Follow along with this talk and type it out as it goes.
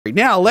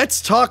Now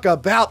let's talk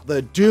about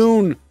the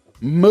Dune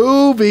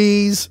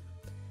movies.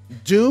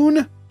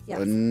 Dune, Yes.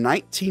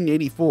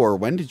 1984.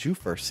 When did you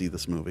first see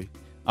this movie?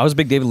 I was a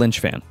big David Lynch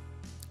fan.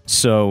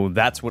 So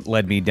that's what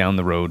led me down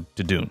the road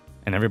to Dune.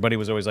 And everybody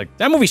was always like,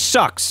 that movie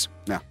sucks.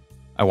 Yeah.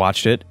 I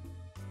watched it,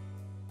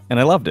 and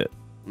I loved it.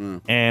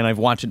 And I've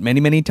watched it many,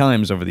 many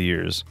times over the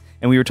years.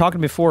 And we were talking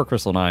before,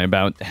 Crystal and I,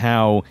 about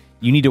how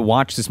you need to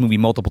watch this movie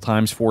multiple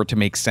times for it to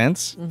make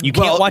sense. You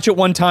can't watch it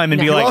one time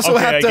and be like,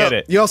 okay, I get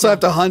it. You also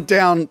have to hunt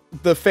down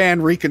the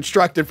fan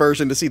reconstructed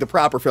version to see the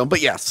proper film.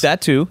 But yes.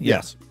 That too,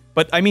 Yes.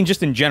 But I mean,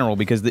 just in general,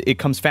 because it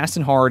comes fast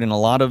and hard, and a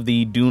lot of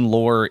the Dune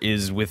lore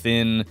is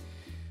within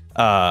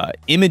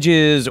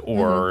images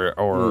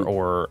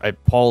or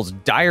Paul's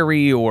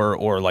diary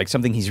or like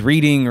something he's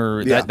reading,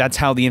 or that's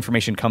how the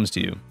information comes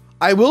to you.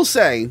 I will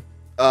say,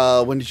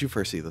 when did you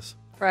first see this?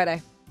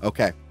 Friday.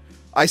 Okay.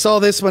 I saw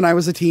this when I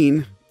was a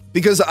teen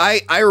because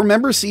I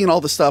remember seeing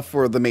all the stuff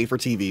for the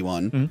made-for-TV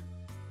one.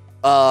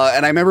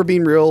 And I remember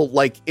being real,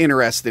 like,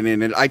 interested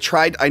in it.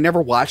 I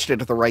never watched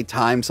it at the right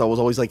time, so I was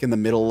always, like, in the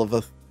middle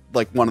of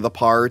one of the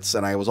parts,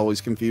 and I was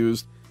always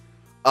confused.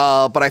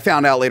 But I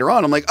found out later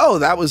on, I'm like, oh,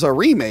 that was a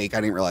remake.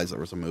 I didn't realize there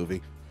was a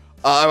movie,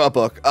 a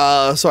book.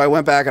 So I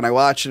went back and I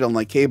watched it on,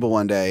 like, cable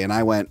one day, and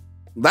I went,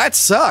 that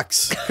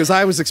sucks, because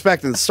I was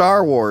expecting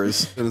Star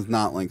Wars. It is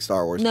not like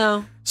Star Wars.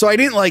 No. So I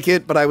didn't like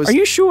it, but I was... Are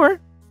you sure?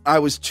 I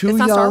was too It's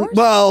not young. Star Wars?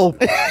 Well,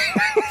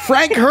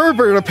 Frank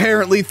Herbert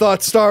apparently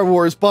thought Star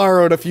Wars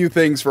borrowed a few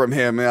things from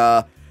him.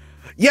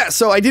 Yeah,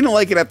 so I didn't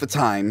like it at the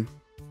time.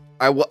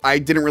 I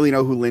didn't really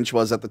know who Lynch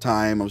was at the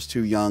time. I was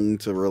too young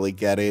to really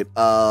get it.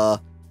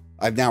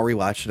 I've now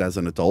rewatched it as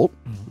an adult.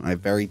 I have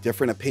very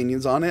different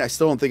opinions on it. I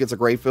still don't think it's a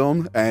great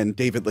film, and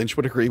David Lynch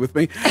would agree with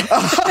me.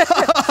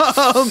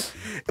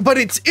 But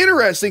it's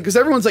interesting because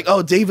everyone's like,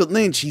 oh, David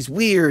Lynch, he's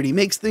weird. He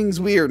makes things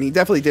weird. And he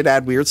definitely did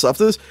add weird stuff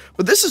to this.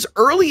 But this is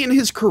early in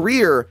his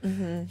career.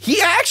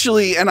 He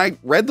actually, and I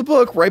read the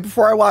book right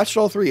before I watched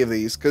all three of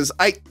these because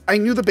I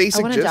knew the basic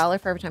I want gist. $1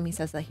 for every time he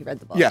says that he read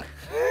the book. Yeah.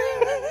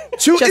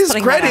 To his putting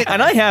that credit,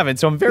 And I haven't,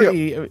 so I'm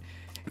very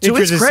to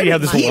his interested to see how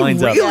credit, this he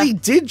lines up. really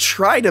did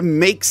try to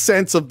make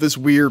sense of this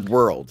weird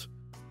world.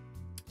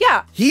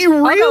 Yeah. He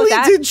go with really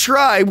that. did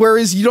try,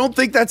 whereas you don't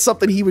think that's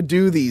something he would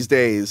do these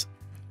days.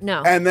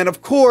 No. And then,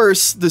 of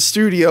course, the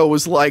studio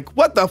was like,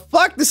 what the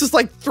fuck? This is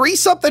like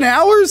 3-something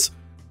hours?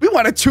 We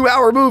want a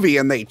 2-hour movie.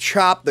 And they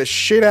chopped the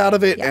shit out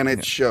of it, and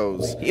it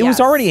shows. It was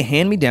already a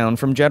hand-me-down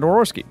from Jed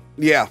Orosky.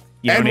 Yeah.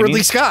 You know And what I Ridley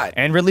mean? Scott.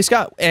 And Ridley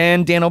Scott.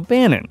 And Dan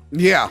O'Bannon.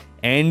 Yeah.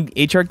 And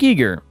H.R.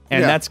 Giger.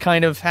 And Yeah. that's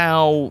kind of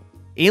how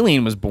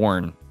Alien was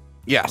born,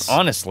 Yes.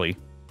 honestly.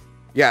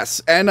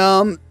 Yes. And,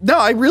 no,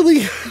 I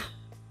really,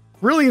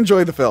 really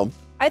enjoyed the film.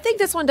 I think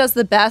this one does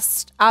the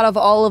best out of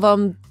all of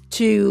them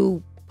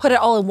to put it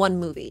all in one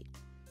movie.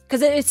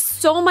 Because it is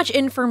so much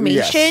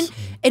information. Yes.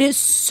 It is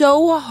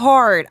so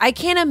hard. I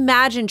can't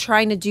imagine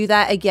trying to do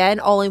that again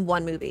all in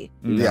one movie.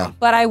 Yeah.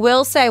 But I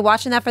will say,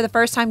 watching that for the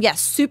first time,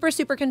 yes, super,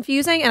 super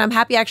confusing. And I'm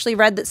happy I actually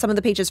read some of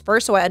the pages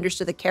first so I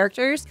understood the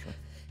characters.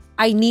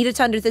 I needed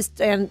to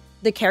understand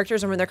the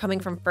characters and where they're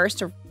coming from first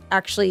to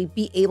actually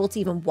be able to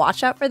even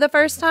watch that for the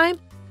first time.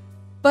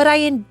 But I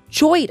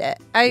enjoyed it.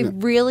 I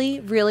really,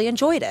 really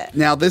enjoyed it.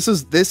 Now, this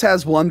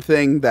has one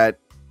thing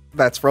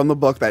that's from the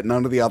book that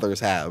none of the others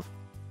have.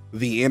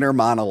 The inner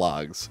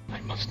monologues. I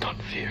must not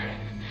fear.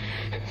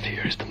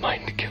 Fear is the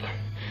mind killer.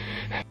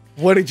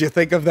 What did you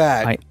think of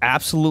that? I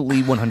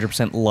absolutely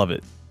 100% love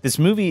it. This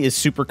movie is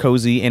super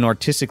cozy and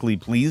artistically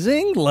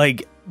pleasing.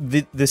 Like,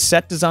 the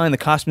set design, the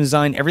costume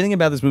design, everything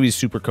about this movie is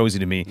super cozy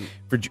to me.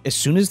 As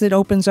soon as it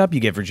opens up, you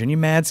get Virginia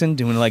Madsen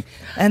doing like,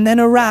 and then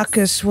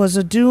Arrakis was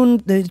a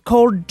dune,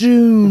 called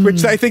Dune.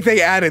 Which I think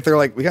they added. They're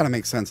like, we got to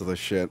make sense of this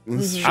shit.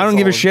 I don't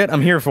give a shit.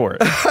 I'm here for it.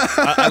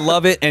 I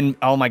love it. And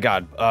oh my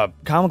God,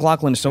 Kyle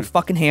MacLachlan is so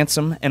fucking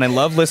handsome. And I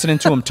love listening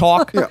to him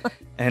talk.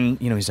 And,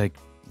 you know, he's like,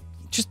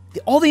 just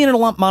all the inner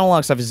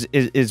monologue stuff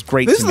is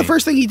great This to is me. the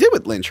first thing he did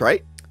with Lynch,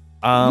 right?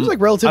 He was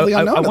like relatively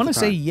unknown. I at want the to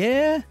say, time.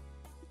 yeah.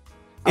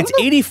 It's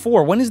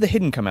 84. When does The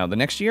Hidden come out? The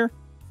next year?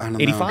 I don't know.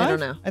 85? I don't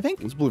know. I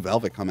think. When's Blue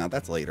Velvet come out?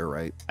 That's later,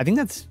 right? I think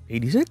that's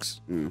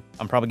 86.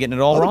 I'm probably getting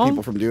it all Other wrong.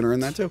 people from Dune are in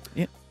that too.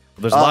 Yeah.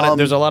 There's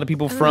a lot of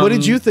people from. What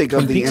did you think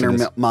of Twin the Peaks in inner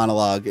this.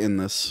 monologue in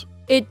this?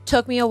 It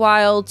took me a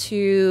while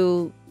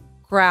to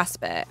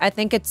grasp it. I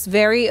think it's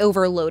very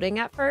overloading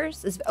at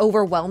first. It's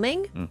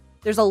overwhelming.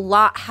 There's a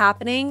lot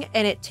happening,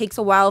 and it takes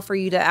a while for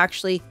you to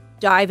actually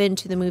dive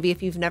into the movie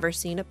if you've never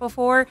seen it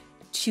before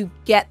to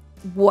get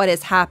what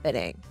is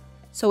happening.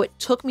 So it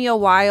took me a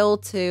while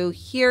to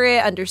hear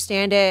it,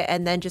 understand it,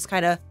 and then just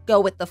kind of go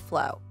with the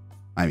flow.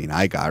 I mean,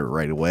 I got it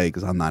right away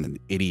because I'm not an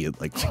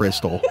idiot like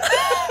Crystal.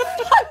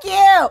 Fuck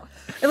you!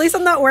 At least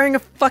I'm not wearing a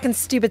fucking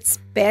stupid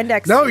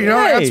spandex No, suit. you know,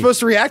 I'm not Hey. supposed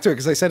to react to it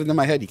because I said it in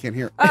my head. You can't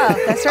hear it.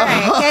 Oh, that's right.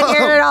 I can't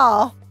hear it at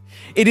all.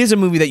 It is a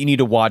movie that you need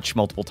to watch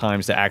multiple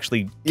times to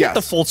actually get Yes.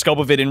 the full scope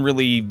of it and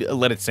really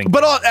let it sink.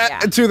 But Yeah.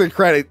 to the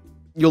credit,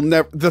 you'll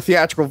never the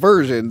theatrical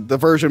version, the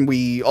version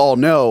we all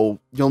know,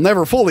 you'll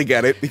never fully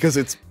get it because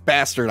it's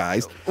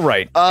bastardized.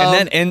 Right.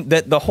 And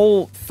the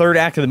whole third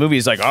act of the movie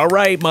is like, all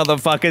right,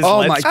 motherfuckers, Oh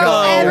let's my go.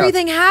 God.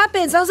 Everything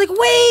happens. I was like,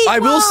 wait. I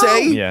will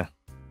say Yeah.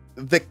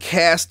 the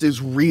cast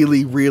is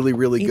really, really,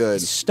 really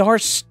good.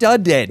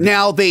 Star-studded.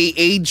 Now they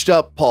aged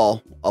up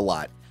Paul a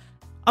lot.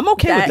 I'm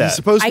okay with That- that. He's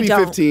supposed to I be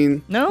don't-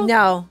 15.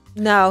 No?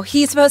 No.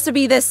 He's supposed to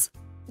be this,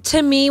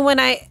 to me,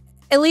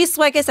 at least,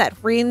 like I said,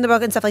 reading the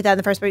book and stuff like that in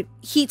the first book,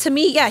 he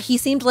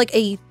seemed like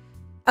a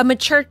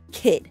mature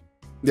kid.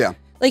 Yeah.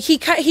 Like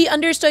he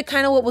understood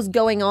kind of what was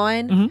going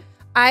on. Mhm.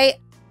 I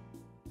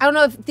don't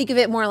know if think of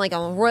it more like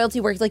on royalty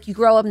where like you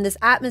grow up in this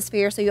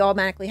atmosphere, so you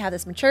automatically have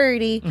this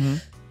maturity.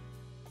 Mhm.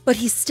 But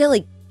he's still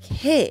a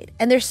kid,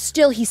 and he's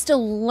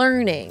still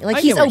learning. Like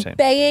I he's get what you're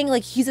obeying,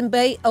 like he's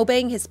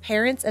obeying his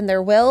parents and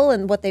their will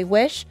and what they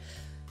wish.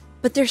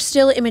 But there's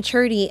still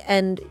immaturity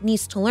and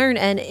needs to learn.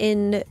 And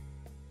in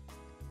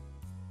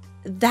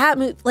that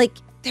like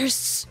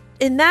there's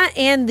in that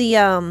and the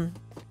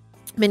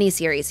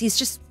miniseries,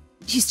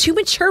 he's too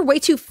mature, way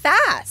too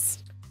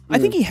fast. I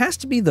think he has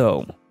to be,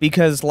 though,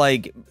 because,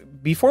 like,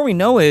 before we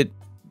know it,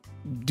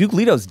 Duke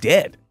Leto's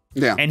dead.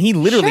 Yeah. And he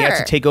literally has to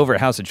Sure. take over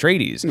House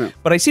Atreides. Yeah.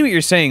 But I see what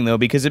you're saying, though,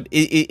 because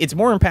it's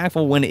more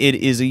impactful when it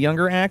is a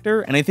younger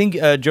actor. And I think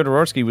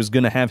Jodorowsky was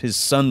going to have his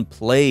son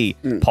play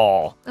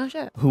Paul, Oh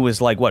shit. who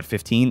was, like, what,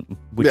 15?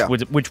 Which Yeah. would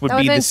That be would've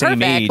the been same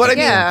perfect. age. But I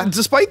mean, Yeah.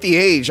 despite the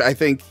age, I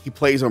think he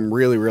plays him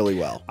really, really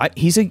well.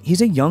 He's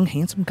a young,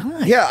 handsome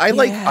guy. Yeah, I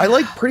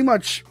like pretty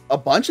much a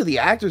bunch of the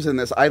actors in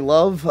this. I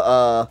love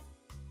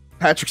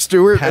Patrick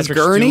Stewart Patrick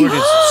as Gurney. Stewart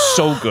is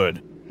so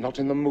good. Not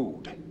in the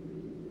mood.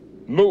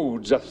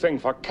 Mood's a thing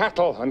for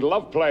cattle and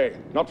love play,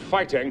 not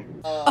fighting.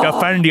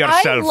 Defend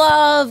yourself. I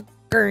love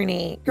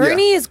Gurney.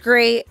 Gurney is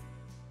great.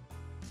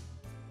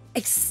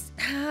 I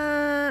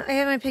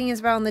have my opinions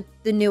about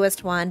the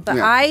newest one, but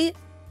Yeah.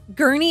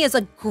 Gurney is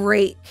a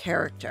great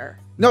character.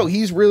 No,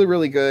 he's really,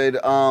 really good.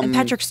 And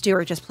Patrick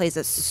Stewart just plays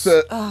it.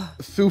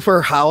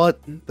 Thufir Hawat,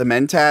 the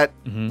Mentat,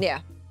 Yeah.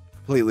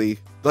 completely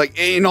like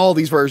in all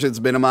these versions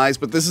minimized,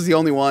 but this is the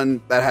only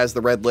one that has the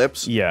red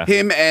lips. Yeah.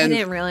 Him I and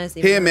didn't realize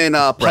him and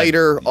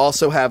Piter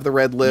also have the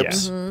red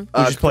lips. Yeah.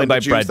 Mm-hmm. Which is played from by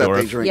the juice Brad that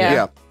they Dourif. drink.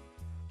 Yeah.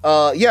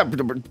 Yeah.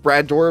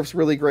 Brad Dourif's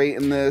really great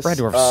in this. Brad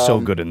Dourif's so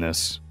good in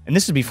this. And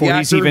this is before the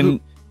he's actor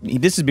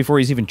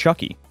even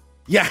Chucky.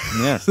 Yeah.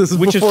 Yeah. This is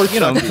Which before is,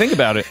 think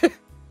about it.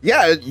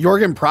 Yeah,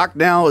 Jorgen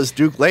Prochnow as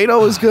Duke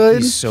Leto is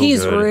good. He's so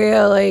He's good.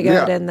 really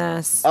good Yeah. in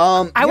this.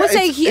 I would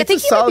say I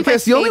think he might be my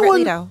favorite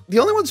Leto. The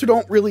only ones who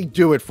don't really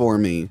do it for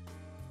me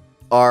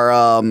are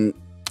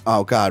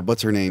oh god,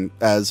 what's her name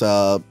as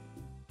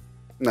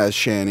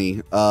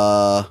Shani?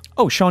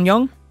 Sean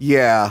Young?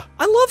 Yeah,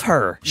 I love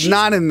her. She's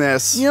not in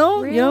this.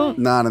 Really?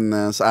 Not in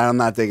this. I'm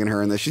not digging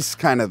her in this. She's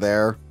kind of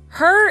there.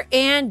 Her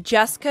and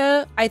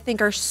Jessica, I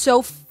think, are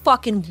so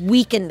fucking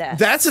weak in this.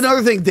 That's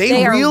another thing.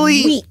 They are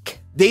weak.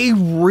 They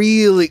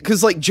really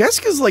because like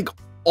Jessica's like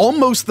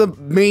almost the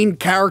main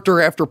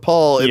character after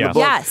Paul in Yeah. the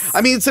book. Yes.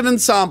 I mean it's an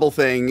ensemble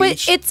thing.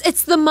 But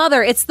it's the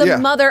mother. It's the Yeah.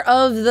 mother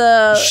of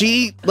the.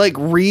 She like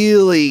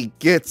really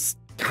gets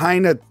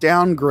kind of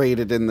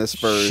downgraded in this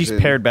version. She's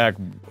pared back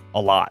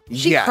a lot.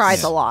 She Yes.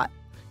 cries a lot.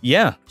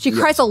 Yeah. She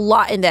cries a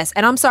lot in this.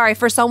 And I'm sorry,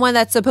 for someone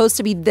that's supposed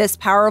to be this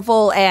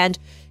powerful and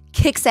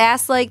kicks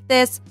ass like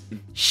this,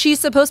 she's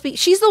the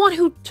one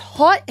who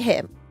taught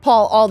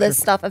Paul, all this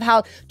stuff of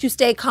how to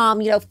stay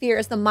calm. Fear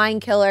is the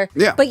mind killer.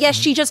 Yeah. But yes,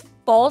 she just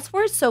falls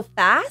for it so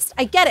fast.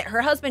 I get it.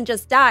 Her husband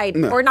just died.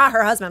 No. Or not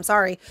her husband, I'm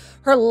sorry.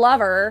 Her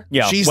lover.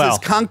 Yeah. She's well, his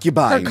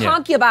concubine. Her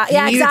concubine. He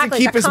Yeah, needed exactly.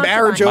 to keep the his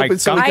marriage concubine. open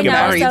so he I could know,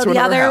 marry So into the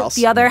another other house.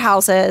 the other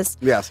houses.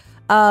 Yes.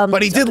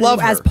 But he did love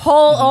her. As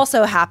Paul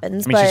also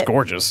happens. I mean, but she's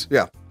gorgeous.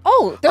 Yeah.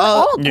 oh, they're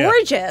all yeah.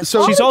 gorgeous.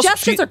 So all she's the also-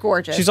 Jessicas she- are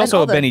gorgeous. She's And also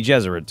all a the- Bene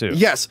Gesserit, too.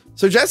 Yes.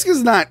 So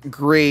Jessica's not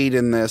great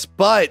in this,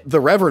 but the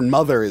Reverend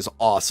Mother is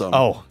awesome.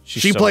 Oh,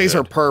 she's she so plays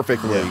her good.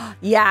 perfectly.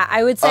 Yeah,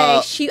 I would say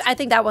I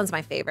think that one's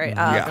my favorite.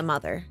 Yeah. The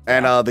mother.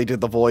 And they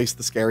did the voice,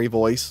 the scary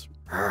voice.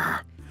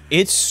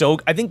 It's so...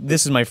 I think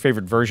this is my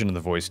favorite version of the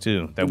voice,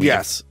 too, that we've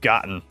Yes.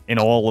 gotten in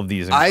all of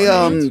these I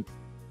incarnations.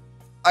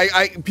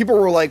 people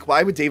were like,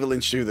 why would David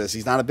Lynch do this?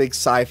 He's not a big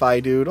sci-fi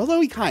dude, although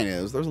he kind of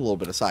is. There's a little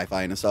bit of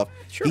sci-fi and stuff.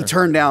 Sure. He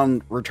turned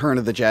down Return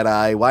of the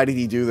Jedi. Why did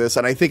he do this?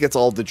 And I think it's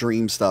all the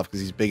dream stuff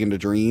because he's big into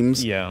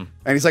dreams. Yeah.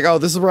 And he's like, oh,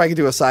 this is where I could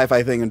do a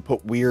sci-fi thing and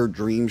put weird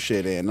dream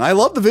shit in. And I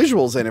love the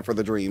visuals in it for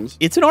the dreams.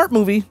 It's an art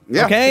movie.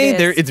 Yeah. Okay?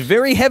 It is. It's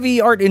very heavy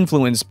art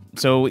influence,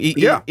 so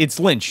Yeah. it's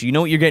Lynch. You know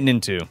what you're getting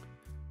into.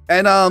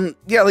 And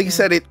yeah, like you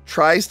said, it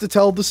tries to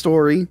tell the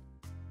story.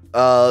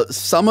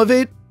 Some of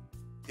it,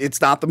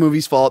 it's not the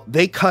movie's fault.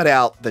 They cut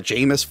out the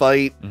Jameis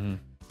fight.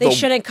 They The-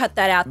 shouldn't cut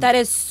that out. That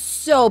is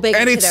so big.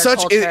 And into it's their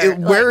such culture.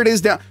 where it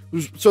is down.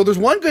 So there's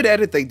one good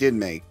edit they did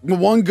make.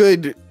 One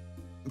good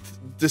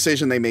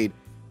decision they made.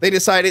 They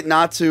decided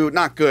not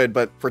good,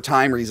 but for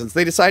time reasons,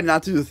 they decided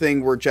not to do the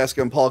thing where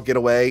Jessica and Paul get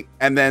away,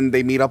 and then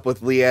they meet up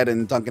with Liet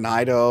and Duncan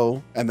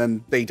Idaho, and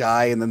then they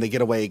die, and then they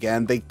get away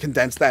again. They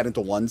condensed that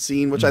into one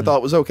scene, which I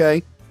thought was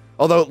okay.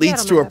 Although it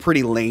leads Yeah, to a my God.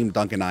 pretty lame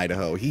Duncan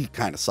Idaho. He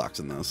kind of sucks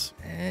in this.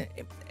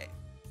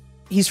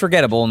 He's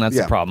forgettable, and that's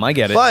Yeah. the problem. I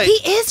get it. But He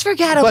is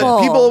forgettable.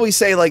 But people always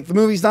say, like, the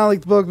movie's not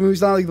like the book, the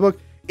movie's not like the book.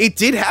 It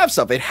did have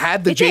stuff. It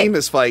had the It did.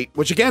 Jameis fight,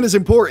 which again is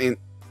important.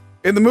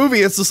 In the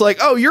movie, it's just like,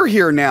 oh, you're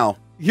here now.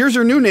 Here's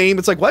your new name.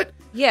 It's like, what?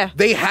 Yeah.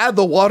 They had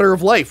the water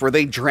of life where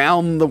they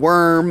drown the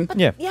worm.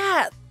 Yeah.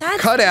 Yeah. That's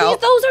Cut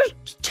out. Those are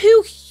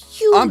two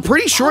huge. I'm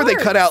pretty sure they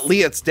cut parts. out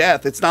Liet's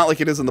death. It's not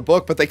like it is in the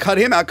book, but they cut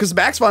him out because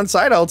Max von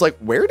Sydow's like,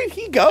 where did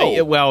he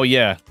go? Well,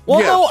 yeah. Well,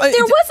 Yeah. no,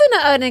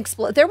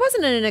 There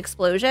wasn't an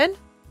explosion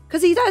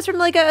because he dies from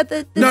like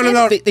the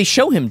No. they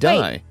show him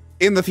die.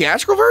 In the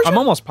theatrical version? I'm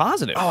almost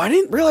positive. Oh, I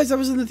didn't realize that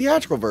was in the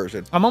theatrical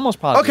version. I'm almost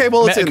positive. Okay,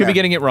 well, it's I in could be there.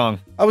 getting it wrong.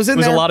 I was in It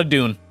was there. a lot of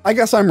Dune. I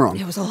guess I'm wrong.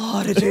 It was a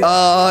lot of dude.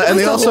 And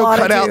they That's a also lot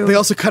of cut out. Dune. They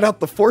also cut out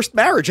the forced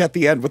marriage at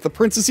the end with the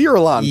Princess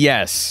Irulan.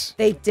 Yes.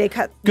 They did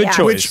cut. Good yeah.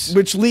 choice.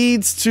 which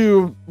leads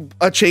to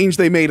a change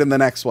they made in the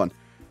next one.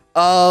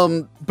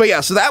 But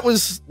yeah, so that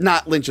was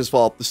not Lynch's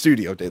fault. The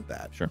studio did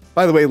that. Sure.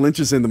 By the way, Lynch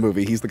is in the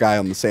movie. He's the guy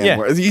on the sand.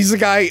 Yeah. He's the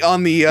guy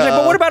on the. Like,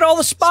 but what about all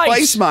the spice?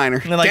 Spice miner?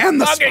 And they're like, Damn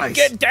the "Fucking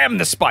spice." damn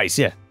the spice.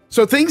 Yeah.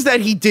 So things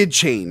that he did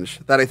change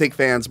that I think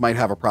fans might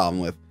have a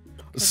problem with.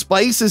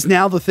 Spice is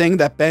now the thing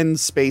that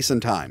bends space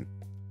and time.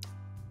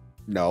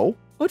 No.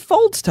 What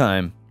folds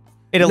time?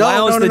 It No,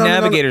 allows no, the no, no, no,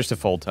 no. navigators to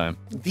fold time.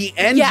 The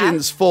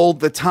engines fold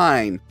the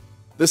time.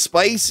 The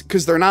spice,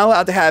 because they're not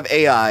allowed to have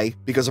AI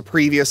because a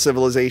previous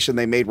civilization,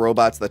 they made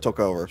robots that took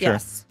over.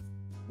 Yes.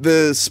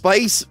 The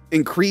spice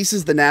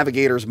increases the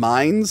navigators'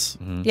 minds,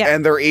 Yeah.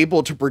 and they're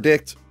able to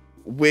predict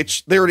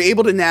they're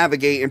able to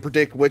navigate and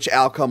predict which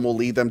outcome will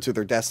lead them to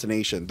their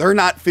destination. They're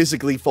not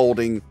physically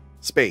folding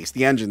space.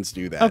 The engines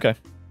do that. Okay.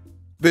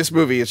 This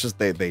movie, it's just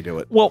they do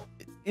it. Well,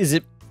 is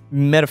it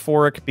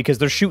metaphoric because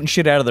they're shooting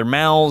shit out of their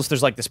mouths?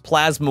 There's like this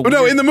plasma. But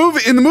no, weird- in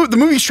the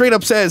movie straight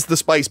up says the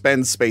spice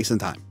bends space and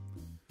time.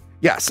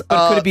 Yes.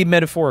 But could it be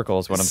metaphorical?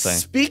 Is what I'm saying.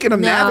 Speaking of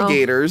No.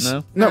 navigators,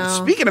 No? No.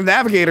 Speaking of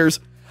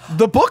navigators,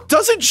 the book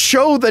doesn't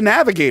show the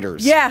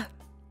navigators. Yeah.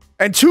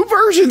 And two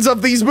versions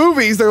of these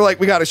movies, they're like,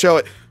 we got to show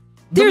it.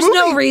 The There's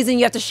no movie- reason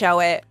you have to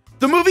show it.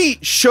 The movie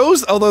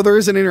shows, although there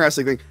is an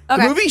interesting thing.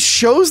 Okay. The movie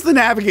shows the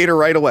navigator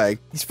right away.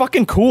 He's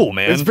fucking cool,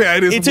 man. It's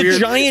bad, it's a weird.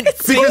 giant.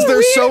 It's so Because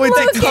they're so weird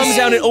addicted- It looking. comes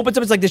out and opens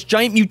up. It's like this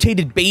giant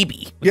mutated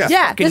baby. Yeah.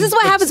 Yeah. This is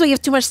what happens when you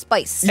have too much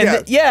spice.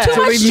 Yeah. Yeah. Too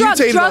So much they drugs.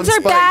 mutated Drugs on are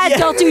spice. bad. Yeah.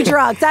 Don't do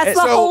drugs. That's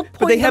the So- whole point.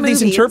 But they of have the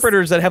these movies.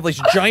 interpreters that have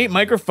this giant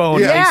microphone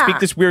and Yeah. they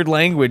speak this weird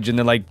language and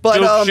they're like, But,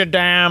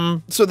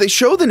 Shadam. So they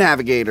show the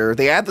navigator.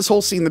 They add this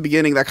whole scene in the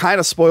beginning that kind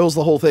of spoils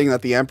the whole thing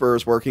that the Emperor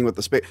is working with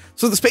the space.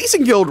 So the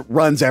Spacing Guild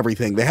runs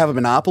everything. They have a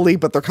monopoly,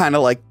 but they're kind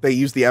of like, they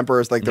use the Emperor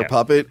as like their Yeah.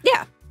 puppet.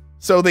 Yeah.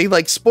 So they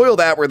like spoil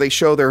that where they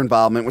show their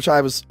involvement, which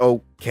I was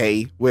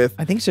okay with.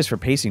 I think it's just for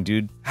pacing,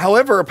 dude.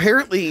 However,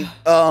 apparently,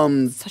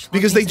 Such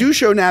because they pacing. do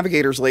show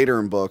navigators later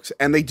in books,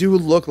 and they do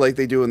look like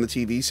they do in the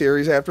TV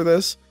series after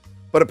this.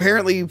 But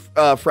apparently,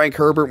 Frank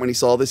Herbert, when he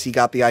saw this, he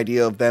got the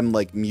idea of them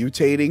like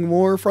mutating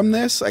more from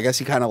this. I guess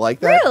he kind of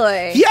liked that.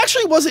 Really? He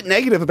actually wasn't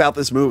negative about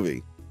this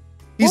movie.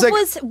 He's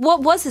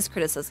What was his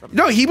criticism?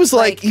 no, he was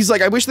he's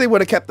like, I wish they would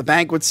have kept the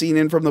banquet scene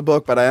in from the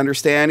book, but I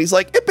understand. He's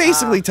like, it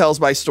basically tells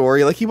my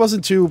story. Like, he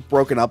wasn't too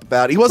broken up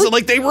about it. He wasn't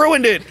like, they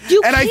ruined it.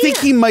 You And I think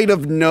can't. he might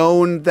have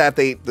known that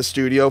the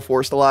studio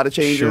forced a lot of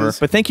changes. Sure.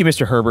 But thank you,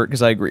 Mr. Herbert,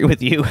 because I agree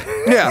with you.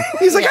 Yeah.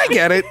 He's like, I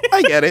get it.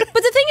 I get it.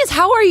 But the thing is,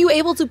 how are you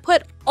able to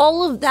put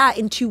all of that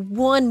into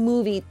one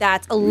movie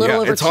that's a little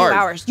Yeah, over it's 2 hard.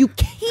 hours? You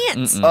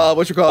can't.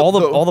 What you call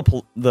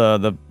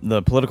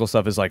the political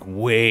stuff is like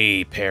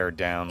way pared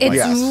down. It's Like,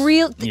 Yes.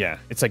 real. yeah,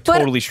 it's like But-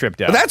 totally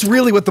stripped out. But that's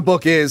really what the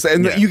book is.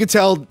 And Yeah. you could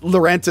tell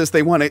Laurentis,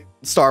 they wanted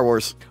Star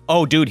Wars.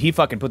 Oh, dude, he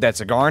fucking put that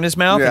cigar in his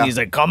mouth Yeah. and he's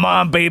like, "Come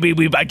on, baby,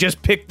 I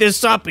just picked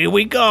this up. Here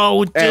we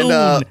go, Dune."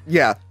 And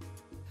yeah.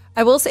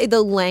 I will say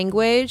the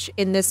language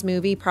in this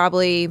movie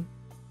probably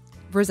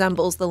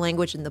resembles the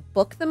language in the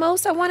book the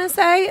most, I want to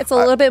say. It's a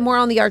little bit more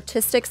on the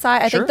artistic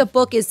side. I Sure. think the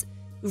book is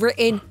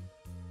written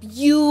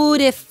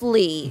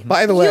beautifully.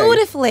 By the way-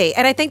 Beautifully.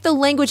 And I think the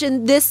language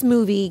in this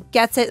movie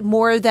gets it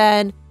more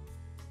than...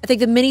 I think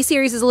the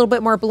miniseries is a little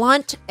bit more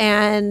blunt,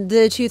 and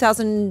the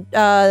 2000,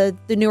 the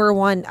newer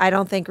one, I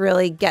don't think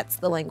really gets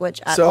the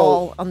language at So-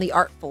 all on the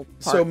artful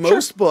part. So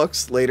most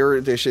books, later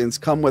editions,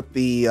 come with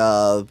the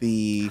what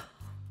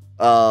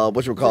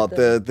you call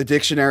it, the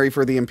dictionary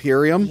for the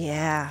Imperium.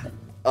 Yeah.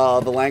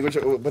 The language,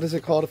 what is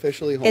it called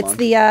officially? Hold It's on.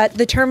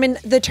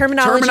 the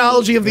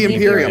Terminology of the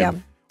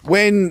Imperium.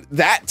 When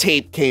that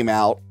tape came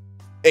out,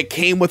 it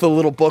came with a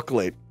little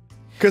booklet.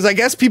 Because I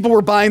guess people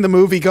were buying the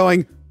movie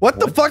going,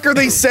 what the fuck are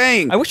they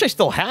saying? I wish I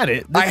still had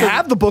it. I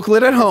have the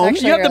booklet at home.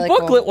 actually- You have the really cool.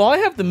 booklet. Well, I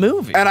have the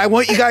movie. And I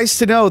want you guys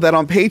to know that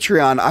on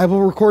Patreon, I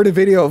will record a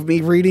video of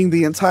me reading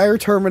the entire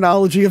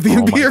terminology of the Oh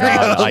my Imperium.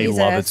 God, I Jesus.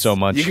 love it so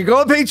much. You can go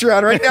on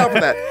Patreon right now for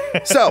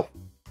that. So,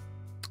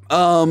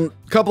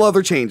 couple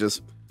other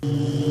changes.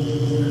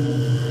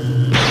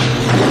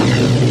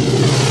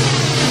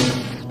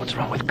 What's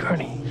wrong with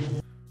Gurney?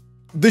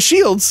 The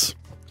shields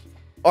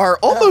are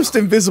almost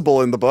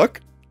invisible in the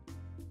book.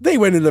 they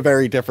went in a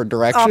very different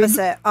direction.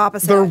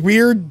 Opposite. Their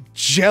weird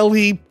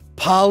jelly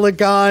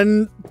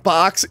polygon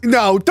box.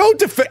 No, don't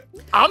defend.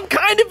 I'm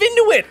kind of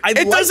into it.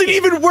 It doesn't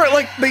even work.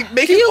 Like they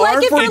make Do it you like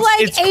hard it for for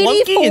like it's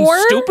clunky 84?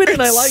 and stupid,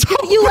 and I like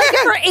it. You like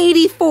it for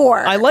 84.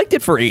 I liked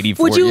it for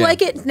 84. Would you yeah.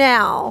 like it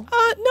now?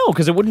 No,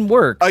 because it wouldn't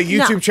work. A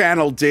YouTube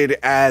channel did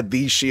add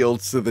these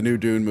shields to the new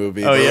Dune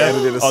movie. Oh, They yeah?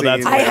 edited a Oh, scene.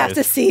 that's I have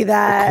to see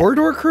that.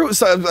 Corridor Crew.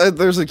 So,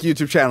 there's a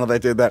YouTube channel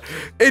that did that.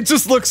 It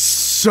just looks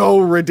so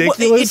Well,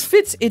 ridiculous.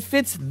 it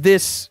fits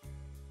this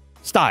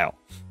style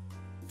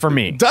for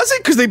me. Does it?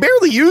 Because they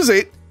barely use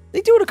it.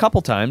 They do it a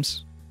couple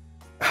times.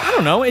 I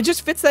don't know. It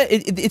just fits that.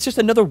 It's just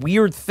another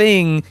weird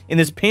thing in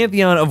this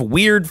pantheon of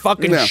weird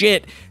fucking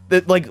shit.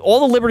 That like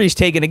all the liberties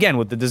taken again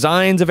with the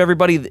designs of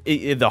everybody,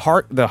 the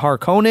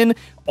Harkonnen,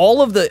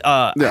 all of the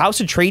House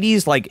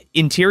Atreides like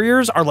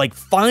interiors are like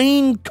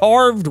fine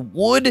carved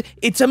wood.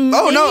 It's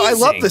amazing. Oh no, I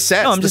love the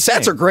sets. No, I'm the just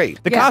sets saying. are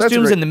great. The Sets are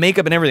costumes great. and the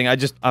makeup and everything.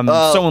 I'm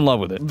so in love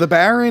with it. The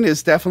Baron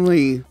is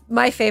definitely.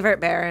 My favorite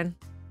Baron.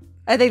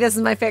 I think this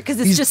is my favorite because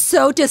it's just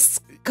so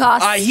disgusting.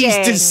 He's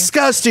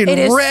disgusting. It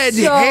is Red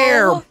so-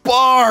 hair.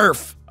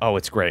 Barf. Oh,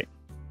 it's great.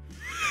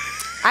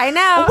 I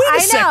know. Wait a I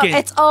know. second.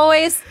 It's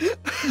always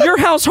Your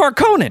House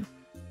Harkonnen.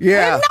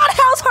 Yeah. not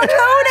House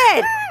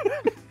Harkonnen.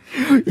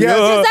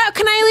 Yeah.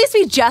 Can I at least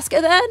be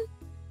Jessica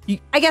then?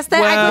 I guess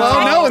that.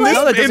 Well, no, in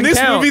No, that this, doesn't in this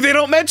count. movie they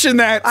don't mention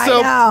that. I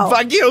So know.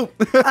 fuck you.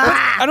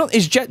 I don't.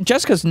 Is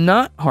Jessica's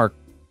not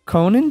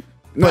Harkonnen?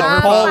 No, By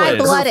Paul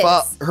blood is.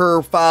 is.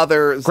 her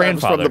father is from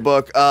Grandfather. the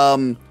book.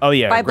 Oh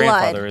yeah, By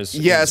grandfather blood. is.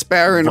 Yes,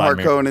 Baron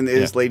Vladimir. Harkonnen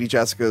is Yeah. Lady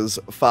Jessica's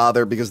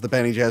father because the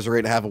Bene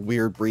Gesserit have a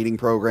weird breeding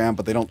program,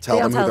 but they don't tell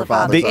They them don't who tell their the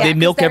fathers They, are. they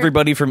milk 'cause they're-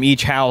 everybody from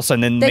each house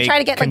and then They make try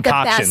to get like the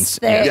concoctions.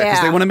 best there. Yeah, because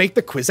Yeah. they want to make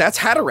the Kwisatz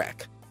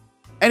Haderach.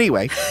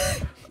 Anyway,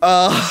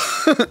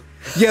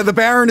 yeah, the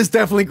Baron is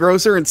definitely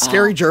grosser, and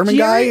Scary German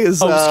guy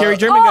is. Oh, scary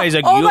German guy is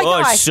like, oh you my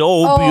are gosh. so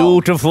Oh.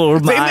 beautiful,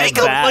 They my make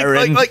them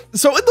Baron.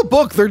 so in the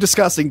book they're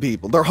disgusting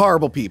people. They're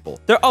horrible people.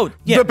 Oh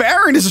yeah. The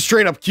Baron is a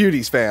straight up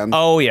cuties fan.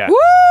 Oh yeah.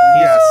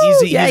 Yes.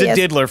 He's a Yeah, he's a yes.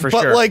 diddler for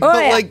but sure. like, Oh,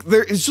 yeah.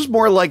 there it's just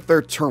more like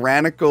they're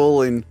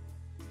tyrannical and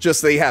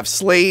just they have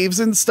slaves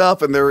and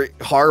stuff, and they're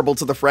horrible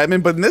to the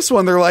Fremen. But in this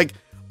one, they're like,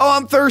 "Oh,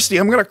 I'm thirsty.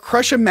 I'm gonna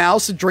crush a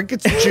mouse and drink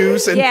its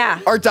juice." And Yeah.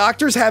 our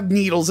doctors have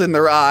needles in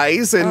their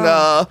eyes, and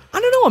I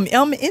don't know.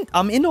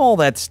 I'm into all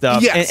that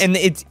stuff. Yes. And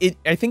it's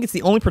I think it's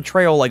the only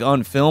portrayal like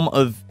on film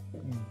of.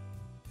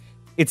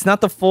 It's not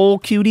the full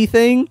cutie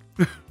thing,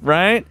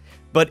 right?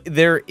 But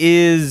there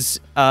is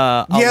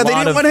yeah, they lot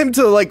didn't of, want him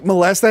to like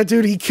molest that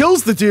dude. He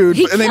kills the dude,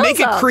 He and they make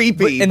kills it him.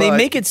 creepy. and they but-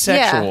 make it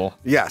sexual.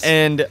 Yes.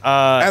 And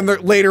and they're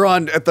later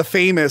on at the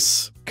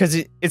famous. because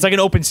it's like an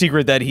open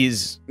secret that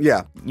he's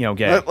Yeah.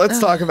 gay. Let's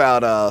talk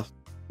about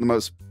the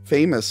most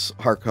famous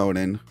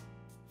Harkonnen,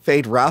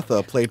 Fade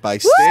Ratha, played by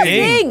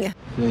Sting.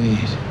 Sting.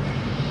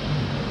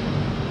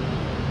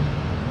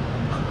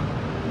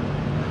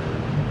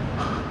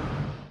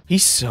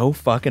 He's so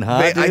fucking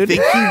hot, I dude.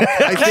 think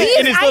I think,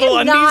 In his little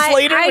undies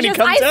later when he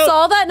comes I out.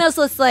 saw that and I was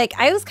just like,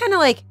 I was kind of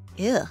like,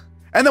 ew.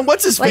 and then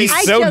what's his Like, face?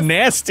 I so just-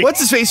 nasty.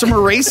 What's his face from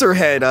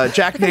Eraserhead?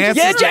 Jack Nance.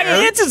 yeah, is Jack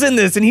there. Nance is in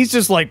this, and he's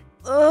just like,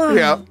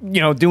 Yeah.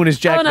 doing his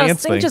Jack Oh no,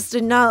 Nance Sting thing. just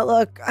did not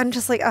look. I'm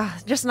just like,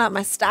 just not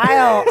my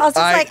style. I was just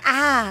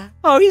like,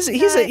 Oh, he's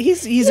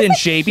in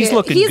shape. He's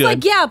looking He's good.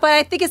 like, yeah, but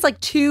I think it's like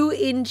 2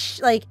 inch.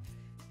 Like,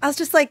 I was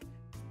just like,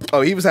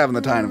 Oh, he was having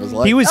the time of his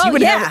life. he was Oh,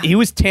 yeah. he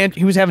was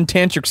having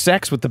tantric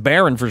sex with the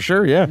Baron for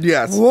sure. Yeah.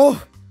 Yes.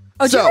 oh,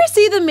 did So- you ever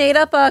see the made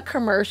up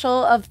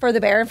commercial for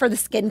the Baron for the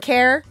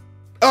skincare?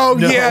 Oh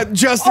No. yeah,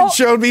 Justin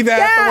showed me that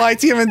at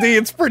the YTMD.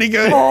 It's pretty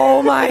good.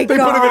 Oh my They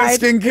god! put him in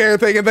a skincare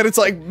thing, and then it's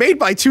like made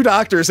by 2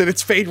 doctors, and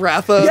it's Fade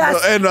Ratha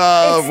Yes. and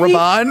It's the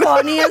Raban.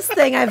 funniest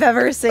thing I've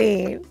ever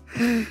seen.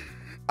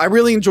 I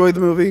really enjoyed the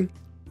movie.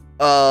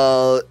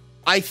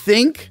 I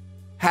think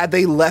had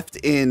they left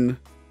in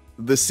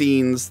the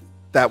scenes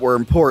that were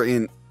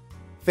important,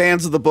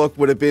 fans of the book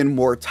would have been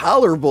more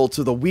tolerable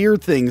to the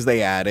weird things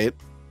they added.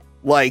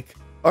 Like,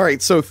 all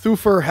right, so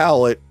Thufir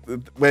Howlett,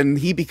 when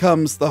he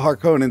becomes the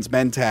Harkonnen's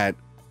Mentat,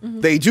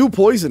 they do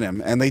poison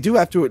him, and they do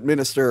have to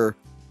administer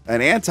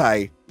an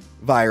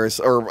antivirus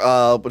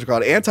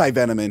or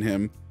anti-venom in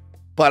him.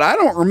 But I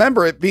don't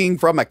remember it being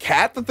from a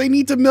cat that they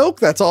need to milk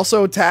that's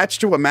also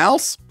attached to a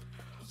mouse.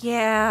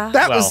 Yeah.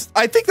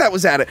 I think that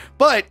was added.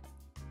 But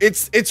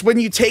it's when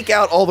you take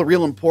out all the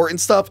real important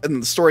stuff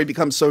and the story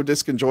becomes so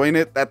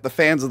disconjointed that the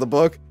fans of the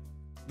book,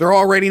 they're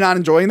already not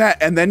enjoying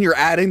that, and then you're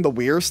adding the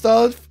weird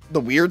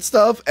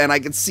stuff, and I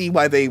can see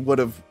why they would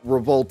have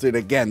revolted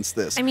against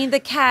this. I mean, the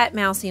cat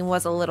mousing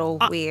was a little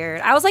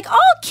weird. I was like, oh,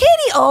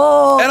 kitty.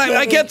 Oh, And I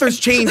kitty. get there's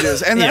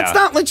changes, and that's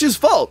Yeah. not Lynch's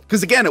fault,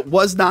 because again, it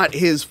was not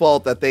his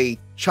fault that they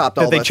chopped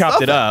all That they that chopped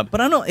stuff it out. up,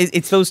 but I don't know.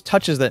 It's those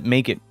touches that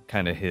make it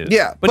kind of his.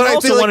 Yeah, but but he I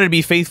also feel like wanted to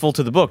be faithful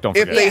to the book. Don't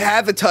If forget. they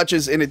had the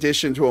touches in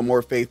addition to a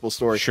more faithful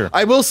story. Sure.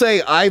 I will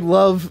say I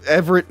love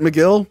Everett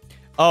McGill.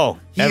 Oh,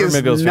 He Everett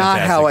is McGill's not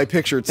fantastic. how I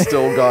pictured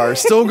Stilgar.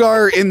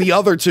 Stilgar in the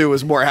other two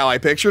is more how I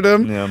pictured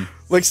him. Yeah.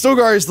 Like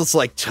Stilgar is this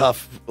like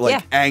tough,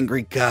 like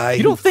angry guy.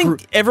 You don't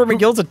think Everett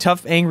McGill's a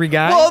tough, angry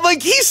guy? Well,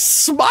 like he's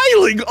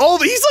smiling.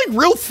 He's like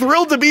real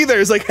thrilled to be there.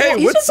 He's like, hey,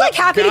 he's what's just up, like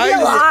happy guys? to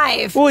be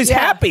alive. Well, he's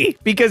happy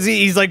because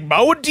he's like,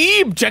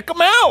 Muad'Dib, check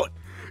him out.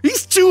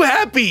 He's too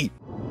happy.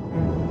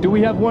 Do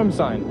we have worm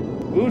sign?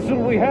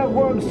 Usul, we have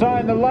worm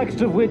sign, the likes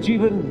of which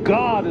even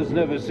God has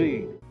never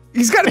seen.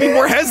 He's got to be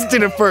more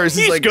hesitant at first.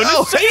 He's like, gonna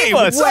oh, save hey, us.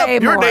 what's up? Way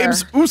Your more.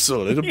 name's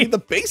Usul. It'll be the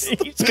base.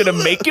 He's gonna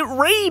make it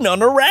rain on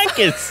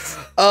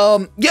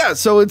Arrakis. Yeah,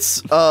 so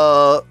it's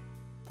a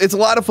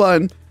lot of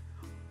fun.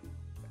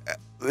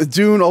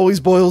 Dune always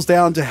boils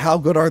down to how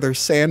good are their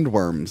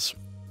sandworms.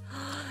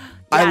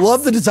 I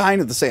love the design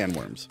of the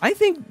sandworms. I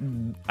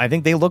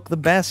think they look the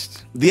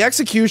best. The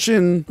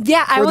execution.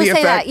 Yeah, I for will the say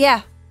effect, that.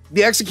 Yeah.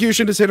 The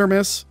execution is hit or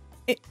miss.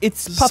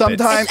 It's puppets.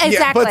 Sometimes, Exactly.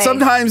 yeah, but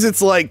sometimes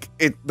it's like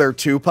they're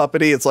too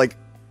puppety. It's like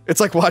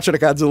watching a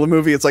Godzilla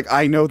movie. It's like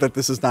I know that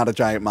this is not a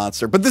giant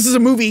monster, but this is a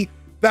movie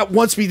that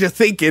wants me to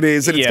think it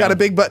is, and it's got a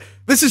big. But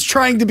this is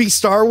trying to be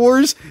Star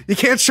Wars. You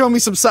can't show me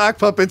some sock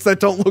puppets that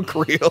don't look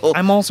real.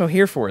 I'm also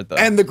here for it though.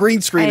 And the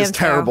green screen I is am too.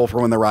 terrible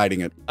for when they're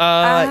riding it.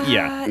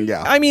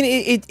 Yeah. I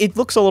mean, it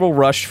looks a little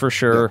rushed for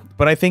sure,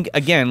 but I think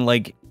again,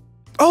 like.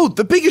 Oh,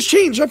 the biggest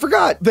change, I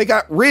forgot. They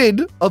got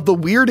rid of the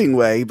weirding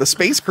way, the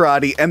space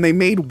karate, and they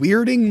made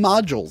weirding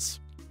modules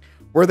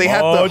where they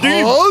have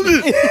the hug.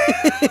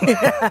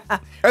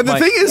 And the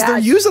thing is, they're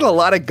using a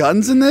lot of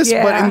guns in this,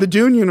 but in the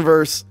Dune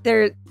universe,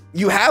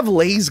 you have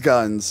laser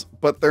guns,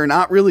 but they're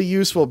not really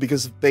useful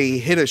because if they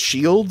hit a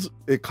shield,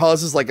 it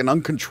causes like an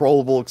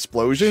uncontrollable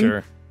explosion.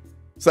 Sure.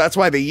 So that's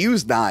why they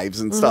use knives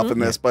and stuff in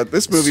this. But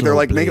this movie, they're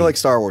like, make it like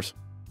Star Wars.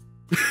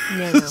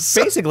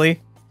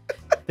 Basically.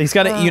 He's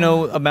got to,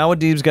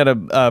 Muad'Dib's got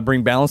to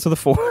bring balance to the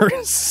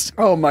Force.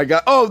 Oh my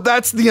God. Oh,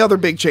 that's the other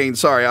big change.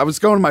 Sorry. I was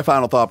going to my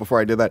final thought before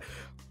I did that.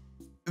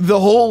 The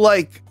whole,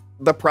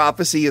 the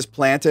prophecy is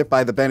planted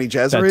by the Bene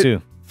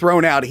Gesserit.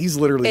 Thrown out. He's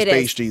literally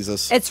Space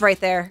Jesus. It's right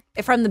there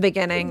from the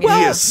beginning. He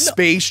is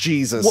Space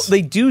Jesus. Well,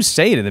 they do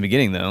say it in the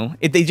beginning, though.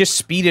 They just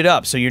speed it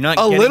up, so you're not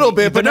a getting little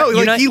bit, but no,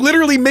 not, he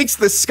literally makes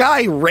the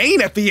sky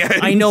rain at the end.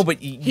 I know,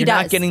 but you're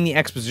not getting the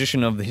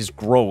exposition of his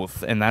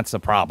growth, and that's the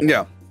problem.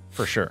 Yeah.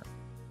 For sure.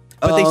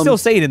 But they still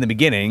say it in the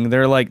beginning.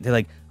 They're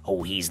like,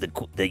 oh, he's the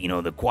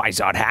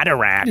Quasar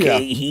Haderach. Yeah.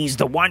 He's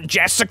the one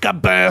Jessica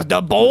birthed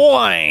a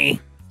boy.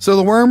 So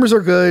the worms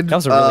are good. That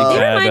was a really They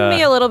bad, remind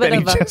me a little bit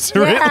Bene of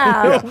Gesserit.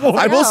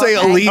 I will say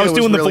Aaliyah I was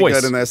doing the really voice.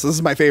 good in this. This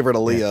is my favorite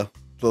Aaliyah,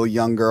 the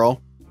young girl.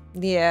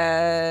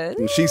 Yeah.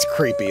 And she's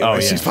creepy. Oh, yeah.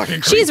 She's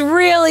fucking creepy. She's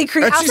really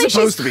creepy. And I'll she's say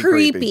supposed she's to be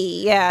creepy.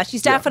 creepy. Yeah,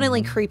 she's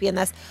definitely creepy in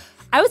this.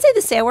 I would say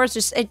the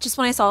sandworms just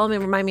when I saw them, it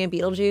reminded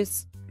me of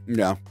Beetlejuice.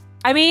 Yeah.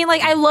 I mean,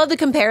 I love the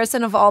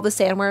comparison of all the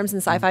sandworms in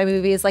sci-fi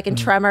movies, like in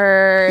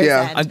Tremors.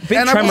 Yeah. and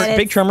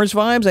Big Tremors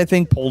vibes, I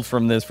think, pulled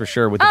from this for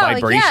sure with the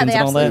vibrations they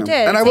and all that. absolutely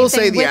did. And I Same will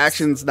say thing the with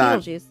action's not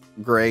Beetlejuice.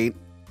 great,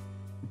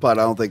 but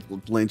I don't think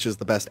Lynch is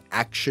the best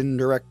action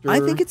director.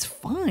 I think it's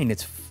fine.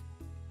 Is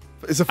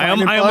it fine? I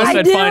and almost fun?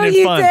 said knew fine and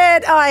you fun.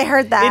 did. Oh, I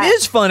heard that. It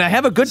is fun. I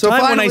have a good So time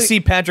when I finally-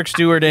 see Patrick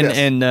Stewart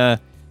and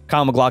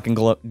Kyle MacLachlan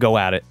go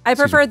at it. I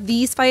prefer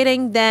these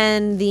fighting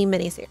than the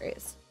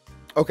miniseries.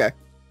 Okay.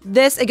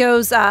 It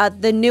goes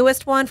the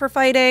newest one for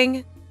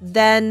fighting,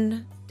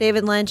 then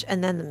David Lynch,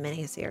 and then the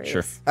miniseries.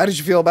 Sure. How did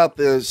you feel about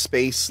the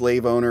space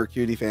slave owner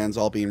cutie fans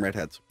all being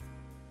redheads?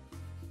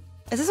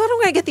 Is this what I'm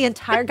going to get the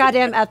entire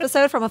goddamn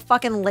episode from a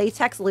fucking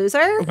latex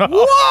loser?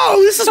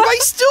 Whoa! This is my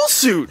still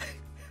suit.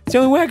 It's the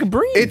only way I can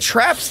breathe. It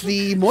traps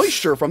the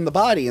moisture from the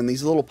body in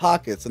these little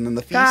pockets, and then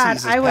the feces God,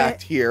 is I would-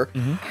 packed here.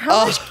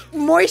 How much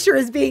moisture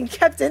is being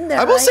kept in there?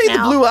 I will right say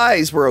now? the blue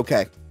eyes were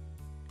okay.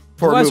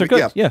 For Blue a eyes movie,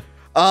 are good. Yeah.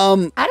 I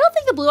don't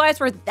think the blue eyes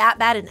were that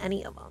bad in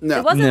any of them. No.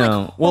 It wasn't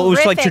like Well, it was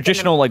like horrific in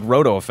traditional like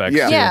roto effects.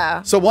 Yeah. too.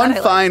 Yeah. So one That I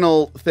liked.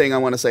 final thing I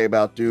want to say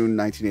about Dune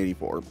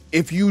 1984.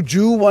 If you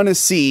do want to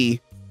see,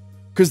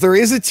 because there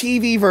is a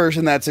TV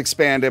version that's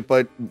expanded,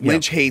 but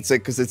Lynch hates it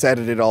because it's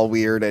edited all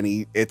weird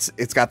and it's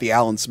got the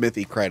Alan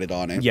Smithy credit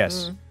on it.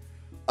 Yes.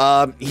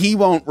 He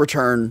won't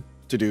return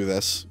to do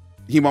this.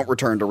 He won't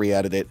return to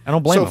re-edit it. I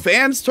don't blame so him.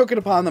 fans took it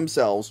upon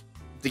themselves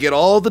to get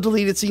all the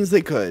deleted scenes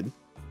they could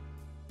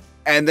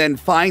and then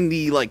find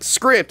the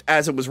script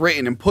as it was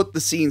written and put the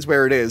scenes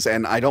where it is.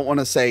 And I don't want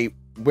to say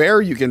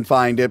where you can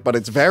find it, but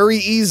it's very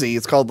easy.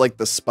 It's called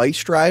the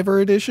Spice Driver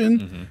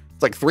edition.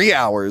 It's like 3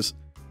 hours,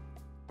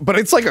 but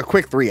it's like a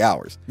quick 3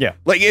 hours. Yeah.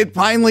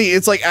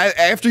 It's like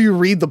after you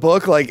read the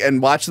book,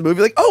 and watch the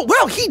movie, oh,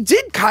 wow, he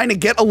did kind of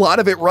get a lot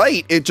of it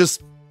right. It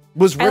just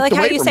was ripped I like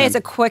how away you from say him. it's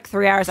a quick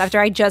 3 hours after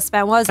I just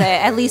spent,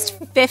 at least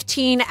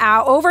 15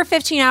 hours, over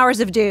 15 hours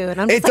of Dune.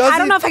 I'm just I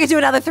don't know if I could do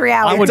another 3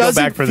 hours. I would go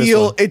back for this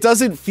one. It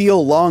doesn't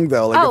feel long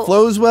though. Oh, it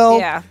flows well.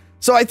 yeah.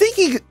 So I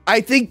don't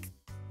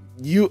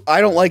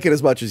like it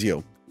as much as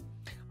you.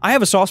 I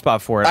have a soft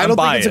spot for it. I I'm don't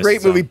biased, think it's a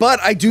great so- movie, but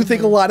I do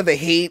think a lot of the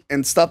hate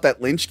and stuff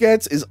that Lynch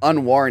gets is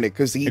unwarranted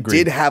because he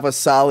Agreed. did have a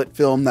solid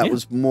film that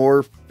was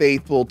more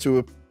faithful to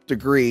a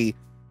degree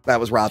that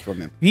was robbed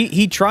from him.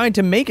 He tried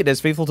to make it as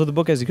faithful to the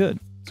book as he could.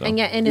 So. And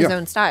yet in his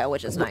own style,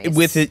 which is nice.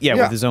 With it,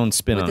 with his own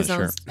spin on it,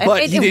 sure.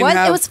 But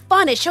it was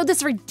fun. It showed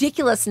this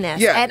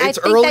ridiculousness. Yeah, and it's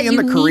I think early that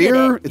in the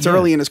career. It. It's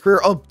early in his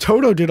career. Oh,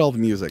 Toto did all the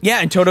music. Yeah,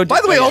 and Toto.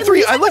 By the way, all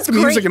three. I like the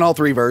music great. in all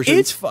three versions.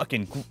 It's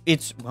fucking.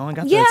 Well, I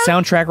got the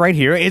soundtrack right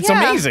here. It's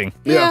amazing.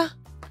 Yeah.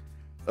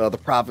 The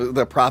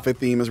prophet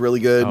theme is really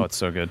good. Oh, it's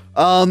so good.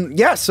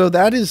 So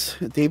that is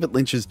David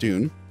Lynch's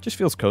Dune. Just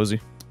feels cozy.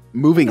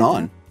 Moving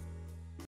on.